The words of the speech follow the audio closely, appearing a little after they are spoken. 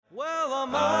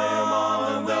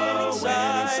on the winning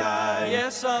side.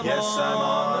 Yes, I'm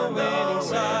on the winning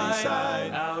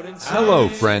side. Hello,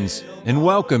 friends, and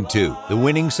welcome to the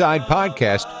Winning Side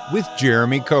Podcast with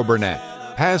Jeremy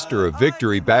Coburnett, pastor of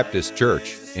Victory Baptist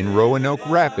Church in Roanoke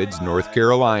Rapids, North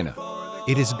Carolina.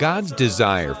 It is God's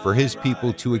desire for His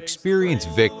people to experience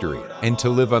victory and to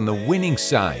live on the winning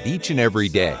side each and every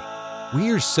day. We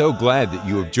are so glad that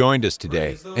you have joined us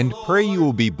today and pray you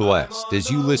will be blessed as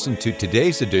you listen to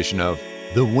today's edition of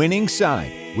The Winning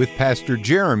Side with Pastor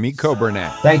Jeremy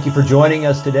Coburnett. Thank you for joining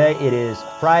us today. It is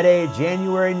Friday,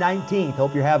 January 19th.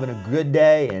 Hope you're having a good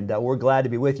day, and we're glad to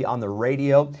be with you on the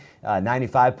radio.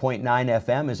 95.9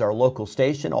 FM is our local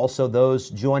station. Also,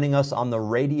 those joining us on the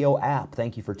radio app,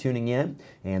 thank you for tuning in.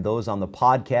 And those on the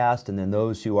podcast, and then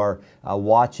those who are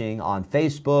watching on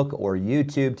Facebook or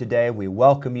YouTube today, we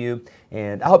welcome you.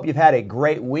 And I hope you've had a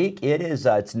great week.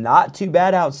 It's not too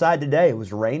bad outside today. It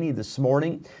was rainy this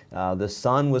morning. The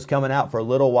sun was coming out for a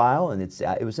little while, and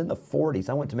it was in the 40s.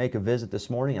 I went to make a visit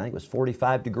this morning. I think it was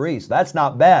 45 degrees. So that's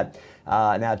not bad.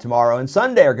 Now tomorrow and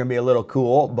Sunday are going to be a little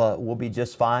cool, but we'll be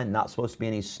just fine. Not supposed to be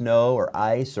any snow or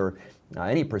ice or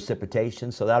any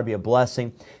precipitation, so that'll be a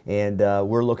blessing. And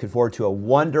we're looking forward to a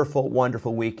wonderful,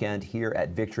 wonderful weekend here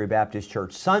at Victory Baptist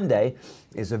Church. Sunday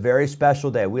is a very special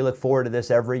day. We look forward to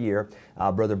this every year.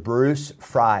 Brother Bruce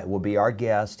Fry will be our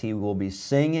guest. He will be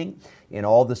singing in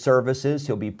all the services.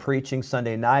 He'll be preaching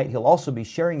Sunday night. He'll also be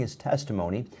sharing his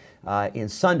testimony in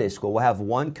Sunday school. We'll have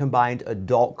one combined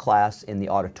adult class in the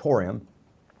auditorium,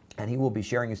 and he will be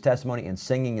sharing his testimony and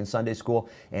singing in Sunday school.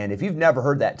 And if you've never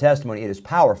heard that testimony, it is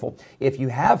powerful. If you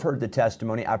have heard the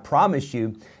testimony, I promise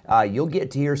you, you'll get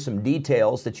to hear some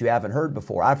details that you haven't heard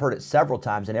before. I've heard it several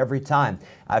times, and every time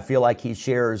I feel like he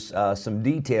shares some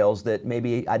details that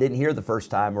maybe I didn't hear the first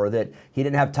time, or that he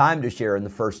didn't have time to share in the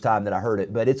first time that I heard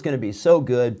it. But it's going to be so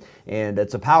good, and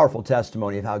it's a powerful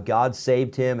testimony of how God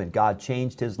saved him and God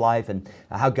changed his life and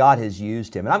how God has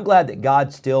used him. And I'm glad that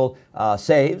God still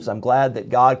saves. I'm glad that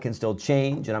God can still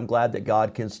change, and I'm glad that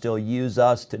God can still use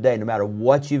us today, no matter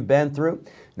what you've been through.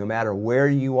 No matter where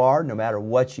you are, no matter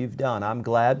what you've done, I'm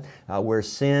glad where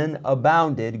sin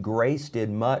abounded, grace did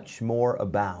much more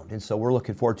abound. And so we're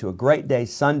looking forward to a great day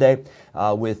Sunday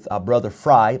with Brother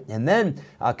Fry. And then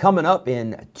coming up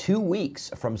in 2 weeks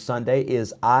from Sunday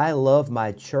is I Love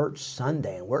My Church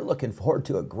Sunday. And we're looking forward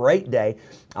to a great day.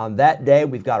 On that day,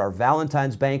 we've got our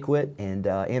Valentine's banquet and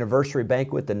anniversary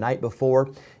banquet the night before.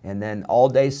 And then all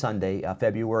day Sunday,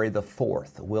 February the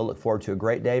 4th. We'll look forward to a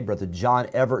great day. Brother John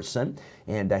Evertson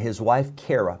and his wife,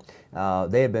 Kara.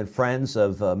 They have been friends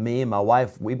of me and my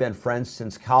wife. We've been friends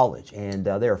since college, and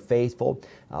they are faithful,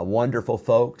 wonderful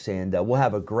folks, and we'll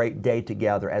have a great day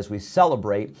together as we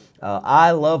celebrate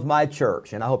I Love My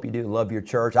Church, and I hope you do love your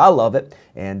church. I love it,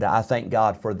 and I thank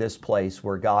God for this place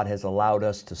where God has allowed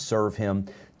us to serve Him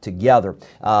together.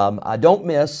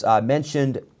 I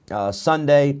mentioned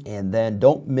Sunday, and then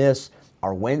don't miss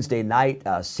our Wednesday night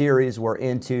series we're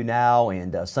into now,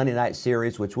 and Sunday night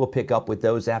series, which we'll pick up with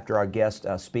those after our guest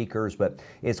speakers, but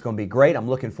it's going to be great. I'm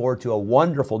looking forward to a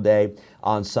wonderful day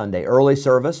on Sunday. Early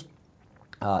service,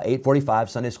 8:45,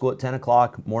 Sunday school at 10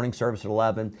 o'clock, morning service at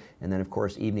 11, and then, of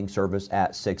course, evening service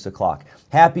at 6 o'clock.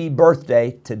 Happy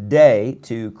birthday today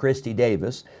to Christy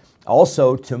Davis.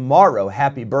 Also, tomorrow,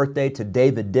 happy birthday to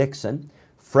David Dixon,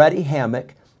 Freddie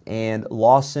Hammock, and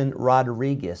Lawson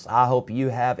Rodriguez. I hope you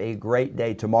have a great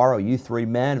day tomorrow, you three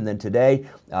men. And then today,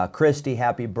 Christy,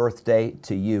 happy birthday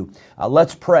to you.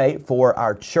 Let's pray for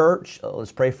our church.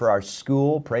 Let's pray for our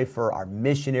school. Pray for our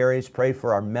missionaries. Pray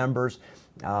for our members.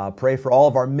 Pray for all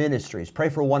of our ministries. Pray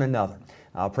for one another.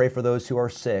 Pray for those who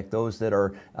are sick, those that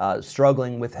are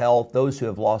struggling with health, those who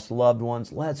have lost loved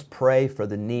ones. Let's pray for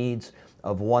the needs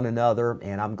of one another.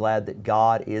 And I'm glad that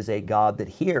God is a God that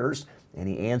hears and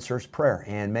He answers prayer.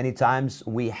 And many times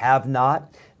we have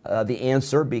not the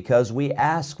answer because we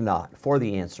ask not for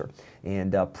the answer.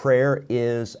 And prayer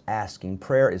is asking.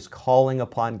 Prayer is calling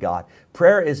upon God.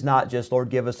 Prayer is not just, Lord,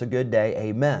 give us a good day,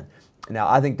 amen. Now,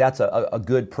 I think that's a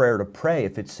good prayer to pray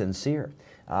if it's sincere.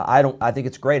 I think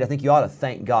it's great. I think you ought to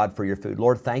thank God for your food.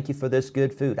 Lord, thank you for this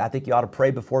good food. I think you ought to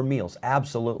pray before meals.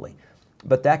 Absolutely.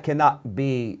 But that cannot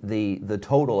be the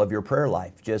total of your prayer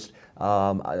life. Just,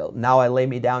 now I lay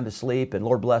me down to sleep and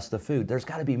Lord bless the food. There's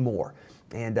got to be more.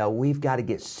 And we've got to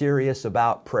get serious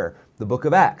about prayer. The book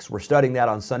of Acts, we're studying that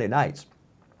on Sunday nights.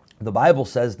 The Bible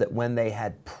says that when they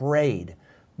had prayed,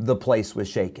 the place was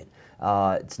shaken.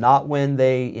 It's not when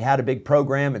they had a big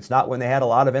program. It's not when they had a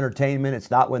lot of entertainment.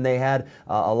 It's not when they had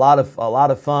a lot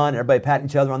of fun, everybody patting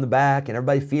each other on the back and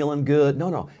everybody feeling good.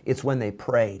 No. It's when they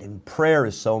prayed, and prayer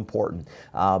is so important.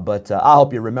 But I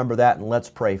hope you remember that, and let's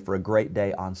pray for a great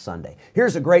day on Sunday.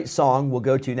 Here's a great song we'll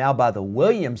go to now by the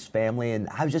Williams family, and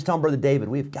I was just telling Brother David,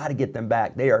 we've got to get them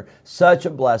back. They are such a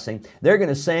blessing. They're going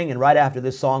to sing, and right after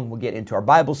this song, we'll get into our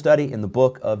Bible study in the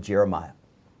book of Jeremiah.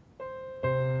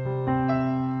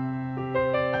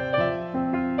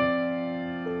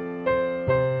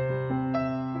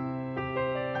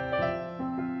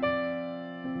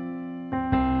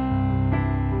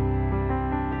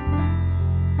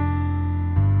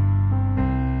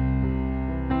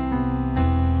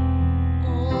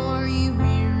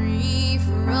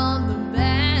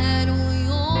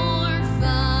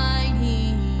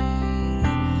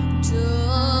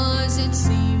 Does it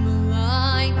seem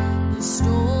like the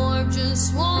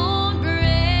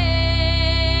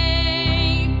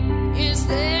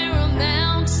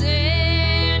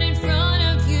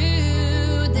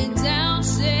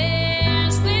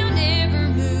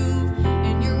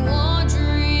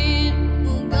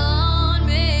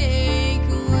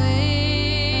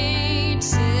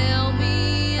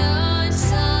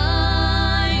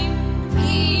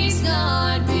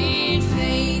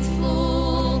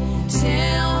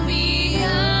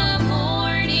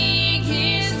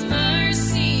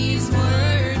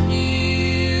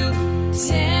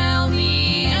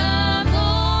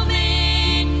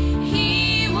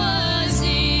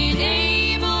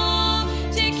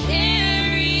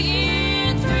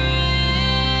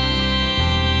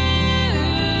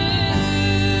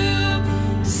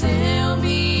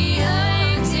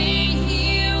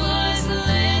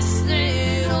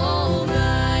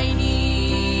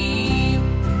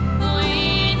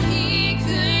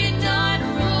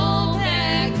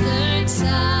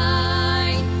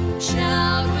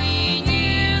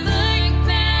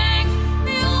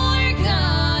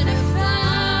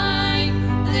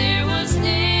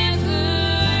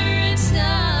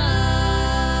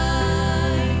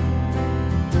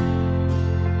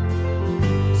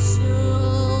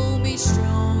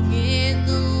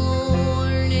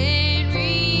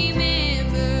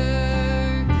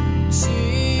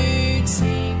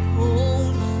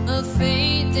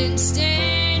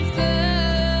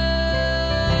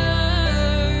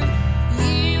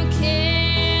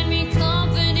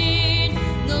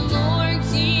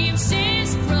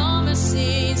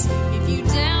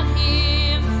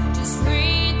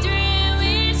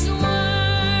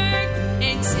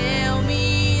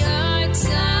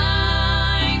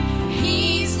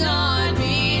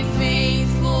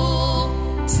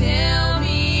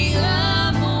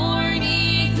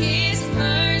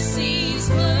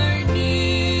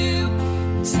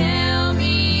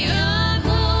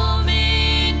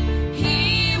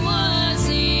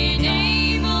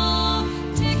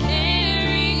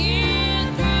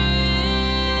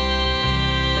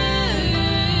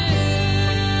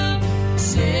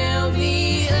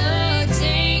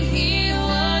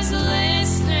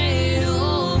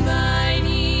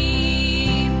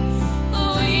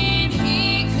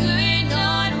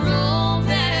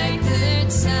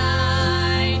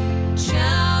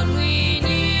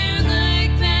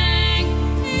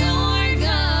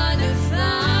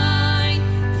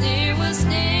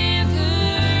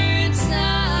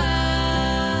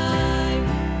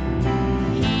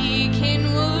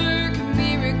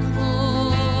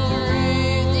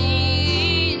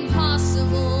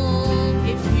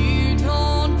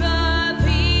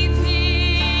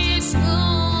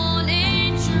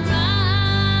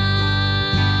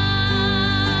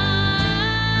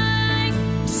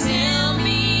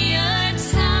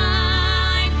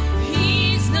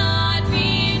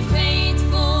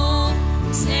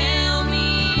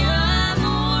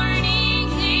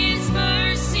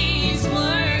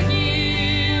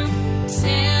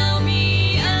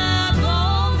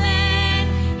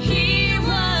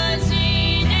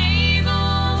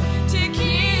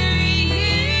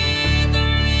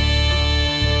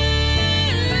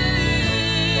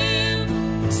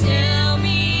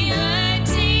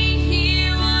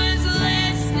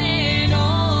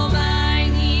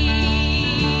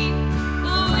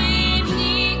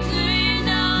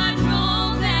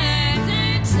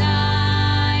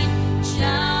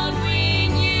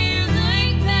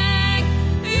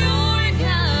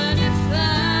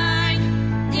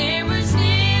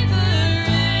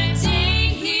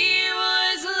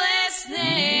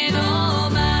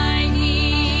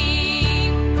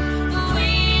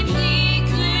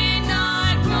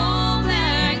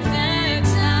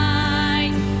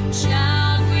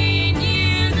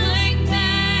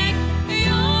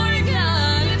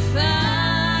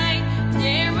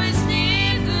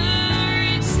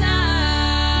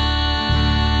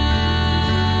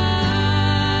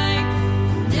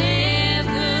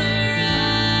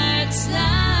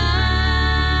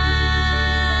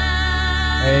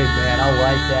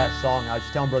that song. I was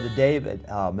just telling Brother David,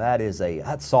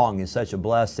 that song is such a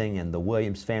blessing, and the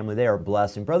Williams family, they are a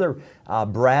blessing. Brother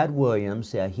Brad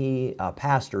Williams, he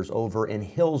pastors over in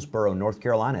Hillsborough, North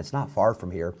Carolina. It's not far from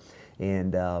here.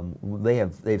 And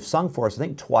they've sung for us, I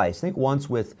think, twice. I think once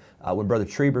with when Brother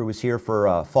Trieber was here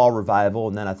for fall revival,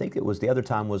 and then I think it was the other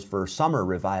time was for summer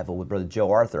revival with Brother Joe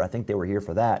Arthur. I think they were here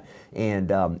for that.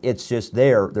 And it's just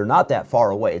they're not that far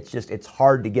away. It's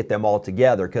hard to get them all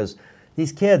together because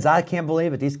these kids, I can't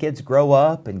believe it. These kids grow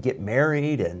up and get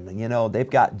married, and they've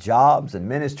got jobs and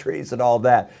ministries and all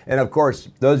that. And of course,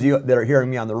 those of you that are hearing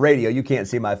me on the radio, you can't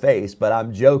see my face, but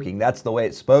I'm joking. That's the way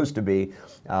it's supposed to be.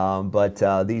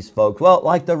 But these folks, well,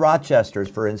 like the Rochesters,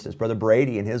 for instance, Brother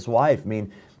Brady and his wife. I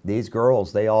mean, these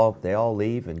girls, they all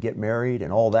leave and get married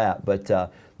and all that.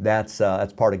 But that's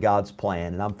part of God's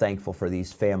plan, and I'm thankful for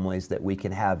these families that we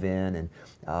can have in, and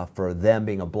for them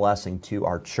being a blessing to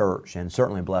our church, and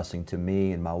certainly a blessing to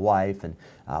me and my wife and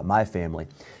my family.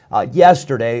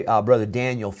 Yesterday, Brother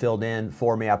Daniel filled in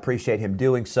for me. I appreciate him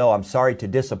doing so. I'm sorry to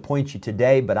disappoint you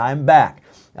today, but I'm back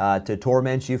to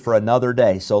torment you for another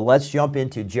day. So let's jump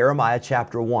into Jeremiah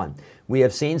chapter 1. We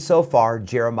have seen so far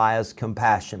Jeremiah's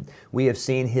compassion. We have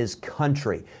seen his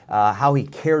country, how he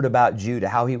cared about Judah,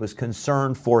 how he was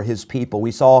concerned for his people.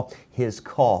 We saw his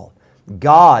call.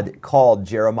 God called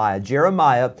Jeremiah.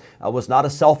 Jeremiah was not a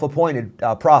self-appointed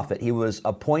prophet. He was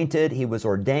appointed, he was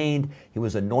ordained, he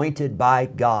was anointed by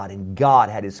God, and God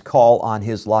had his call on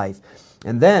his life.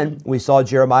 And then we saw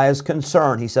Jeremiah's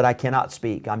concern. He said, I cannot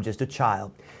speak. I'm just a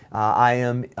child. I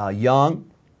am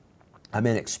young. I'm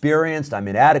inexperienced. I'm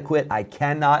inadequate. I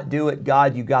cannot do it.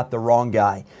 God, you got the wrong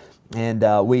guy. And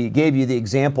we gave you the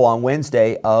example on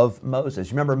Wednesday of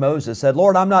Moses. Remember, Moses said,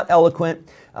 Lord, I'm not eloquent.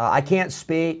 I can't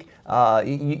speak.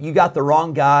 You got the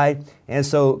wrong guy. And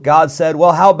so God said,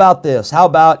 well, how about this? How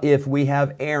about if we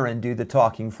have Aaron do the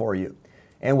talking for you?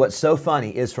 And what's so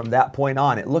funny is from that point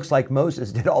on, it looks like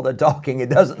Moses did all the talking. It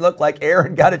doesn't look like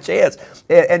Aaron got a chance.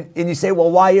 And you say, well,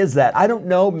 why is that? I don't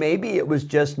know. Maybe it was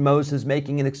just Moses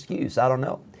making an excuse. I don't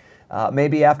know.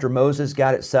 Maybe after Moses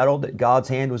got it settled that God's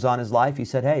hand was on his life, he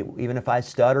said, hey, even if I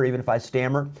stutter, even if I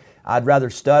stammer, I'd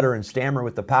rather stutter and stammer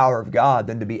with the power of God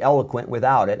than to be eloquent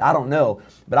without it. I don't know,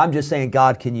 but I'm just saying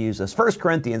God can use us. 1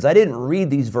 Corinthians, I didn't read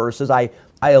these verses. I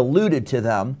alluded to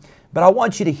them, but I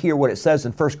want you to hear what it says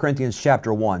in 1 Corinthians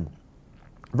chapter 1.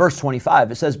 Verse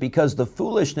 25, it says, because the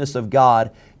foolishness of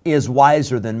God is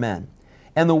wiser than men,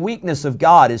 and the weakness of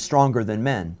God is stronger than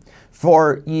men.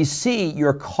 For ye see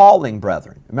your calling,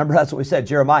 brethren. Remember, that's what we said.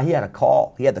 Jeremiah, he had a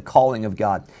call. He had the calling of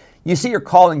God. You see your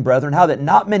calling, brethren, how that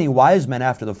not many wise men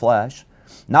after the flesh,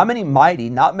 not many mighty,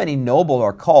 not many noble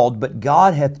are called, but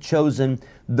God hath chosen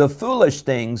the foolish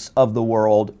things of the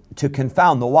world to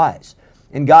confound the wise.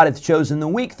 And God hath chosen the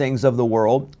weak things of the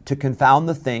world to confound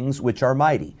the things which are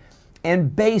mighty.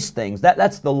 And base things,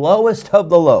 that's the lowest of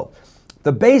the low.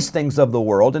 The base things of the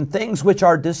world and things which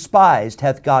are despised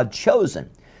hath God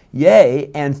chosen. Yea,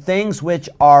 and things which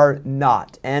are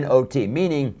not, N-O-T,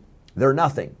 meaning they're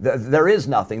nothing. There is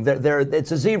nothing.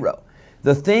 It's a zero.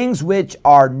 The things which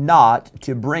are not,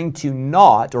 to bring to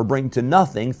naught or bring to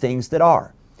nothing things that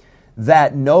are,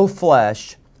 that no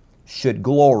flesh should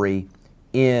glory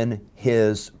in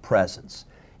His presence.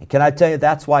 And can I tell you,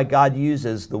 that's why God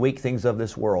uses the weak things of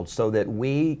this world, so that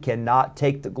we cannot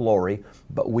take the glory,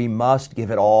 but we must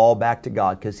give it all back to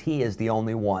God, because He is the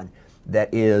only one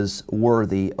that is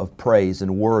worthy of praise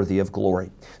and worthy of glory.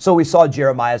 So we saw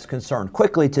Jeremiah's concern.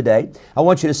 Quickly today, I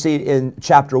want you to see in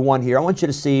chapter 1 here, I want you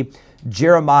to see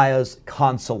Jeremiah's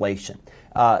consolation,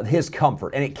 his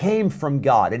comfort. And it came from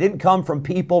God. It didn't come from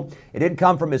people. It didn't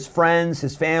come from his friends,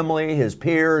 his family, his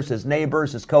peers, his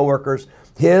neighbors, his coworkers.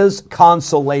 His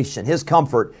consolation, his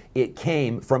comfort, it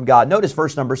came from God. Notice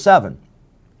verse number 7.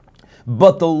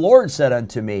 But the Lord said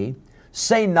unto me,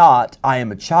 say not, I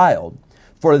am a child,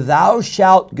 for thou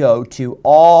shalt go to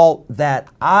all that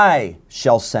I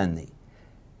shall send thee.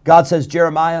 God says,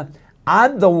 Jeremiah,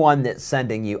 I'm the one that's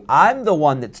sending you. I'm the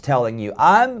one that's telling you.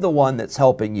 I'm the one that's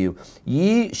helping you.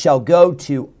 Ye shall go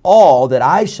to all that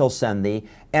I shall send thee,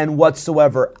 and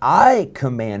whatsoever I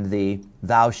command thee,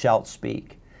 thou shalt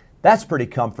speak. That's pretty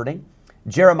comforting.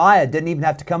 Jeremiah didn't even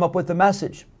have to come up with the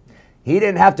message. He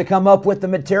didn't have to come up with the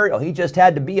material. He just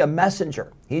had to be a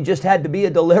messenger. He just had to be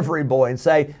a delivery boy and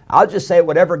say, I'll just say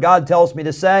whatever God tells me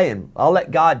to say, and I'll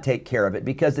let God take care of it,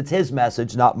 because it's His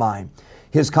message, not mine.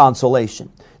 His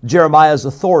consolation. Jeremiah's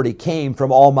authority came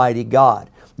from Almighty God.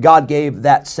 God gave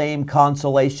that same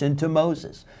consolation to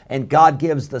Moses, and God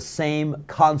gives the same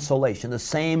consolation, the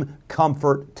same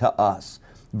comfort to us.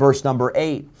 Verse number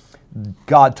 8,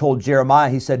 God told Jeremiah,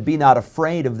 He said, be not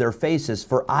afraid of their faces,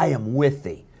 for I am with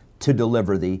thee. to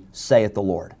deliver thee, saith the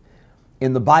Lord.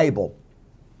 In the Bible,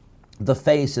 the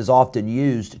face is often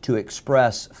used to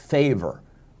express favor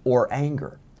or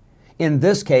anger. In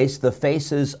this case, the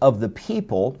faces of the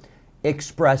people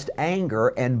expressed anger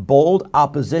and bold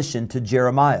opposition to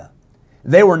Jeremiah.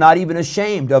 They were not even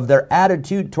ashamed of their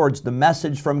attitude towards the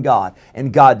message from God.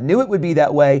 And God knew it would be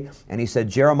that way. And He said,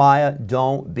 Jeremiah,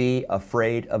 don't be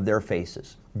afraid of their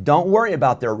faces. Don't worry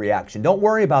about their reaction. Don't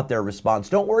worry about their response.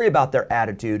 Don't worry about their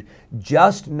attitude.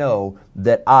 Just know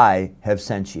that I have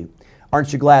sent you.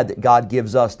 Aren't you glad that God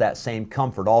gives us that same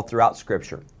comfort all throughout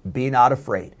Scripture? Be not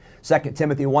afraid. 2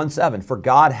 Timothy 1:7, for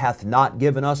God hath not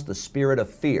given us the spirit of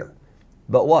fear,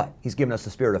 but what? He's given us the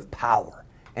spirit of power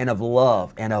and of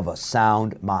love and of a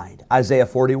sound mind. Isaiah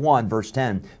 41 verse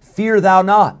 10, fear thou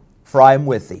not, for I am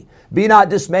with thee. Be not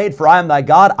dismayed, for I am thy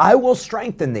God. I will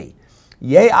strengthen thee.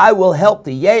 Yea, I will help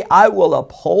thee. Yea, I will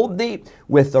uphold thee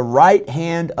with the right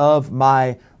hand of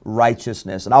my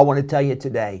righteousness. And I want to tell you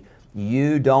today,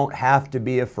 you don't have to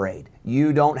be afraid.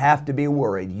 You don't have to be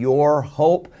worried. Your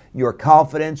hope, your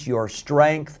confidence, your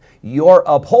strength, your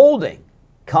upholding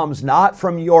comes not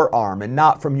from your arm and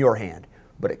not from your hand,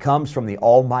 but it comes from the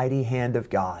almighty hand of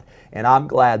God. And I'm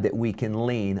glad that we can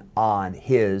lean on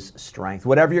His strength.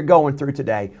 Whatever you're going through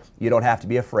today, you don't have to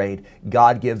be afraid.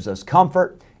 God gives us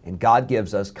comfort and God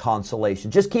gives us consolation.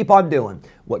 Just keep on doing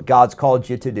what God's called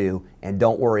you to do and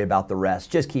don't worry about the rest.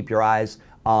 Just keep your eyes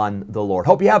on the Lord.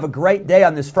 Hope you have a great day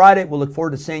on this Friday. We'll look forward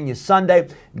to seeing you Sunday.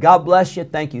 God bless you.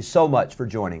 Thank you so much for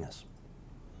joining us.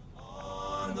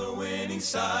 On the winning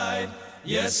side.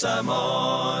 Yes, I'm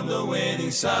on the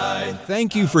winning side.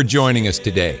 Thank you for joining us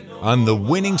today on the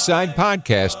Winning Side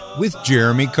Podcast with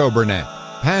Jeremy Coburnett,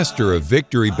 pastor of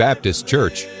Victory Baptist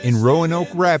Church in Roanoke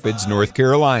Rapids, North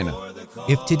Carolina.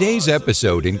 If today's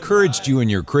episode encouraged you in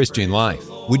your Christian life,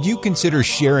 would you consider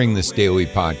sharing this daily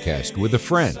podcast with a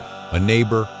friend, a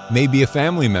neighbor, maybe a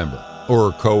family member, or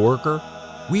a coworker?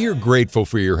 We are grateful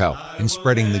for your help in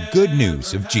spreading the good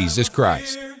news of Jesus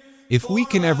Christ. If we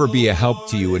can ever be a help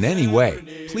to you in any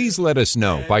way, please let us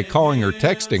know by calling or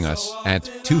texting us at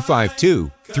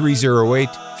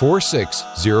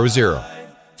 252-308-4600.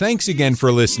 Thanks again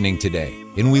for listening today,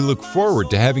 and we look forward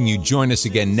to having you join us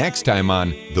again next time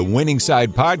on the Winning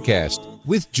Side Podcast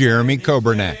with Jeremy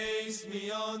Coburnett.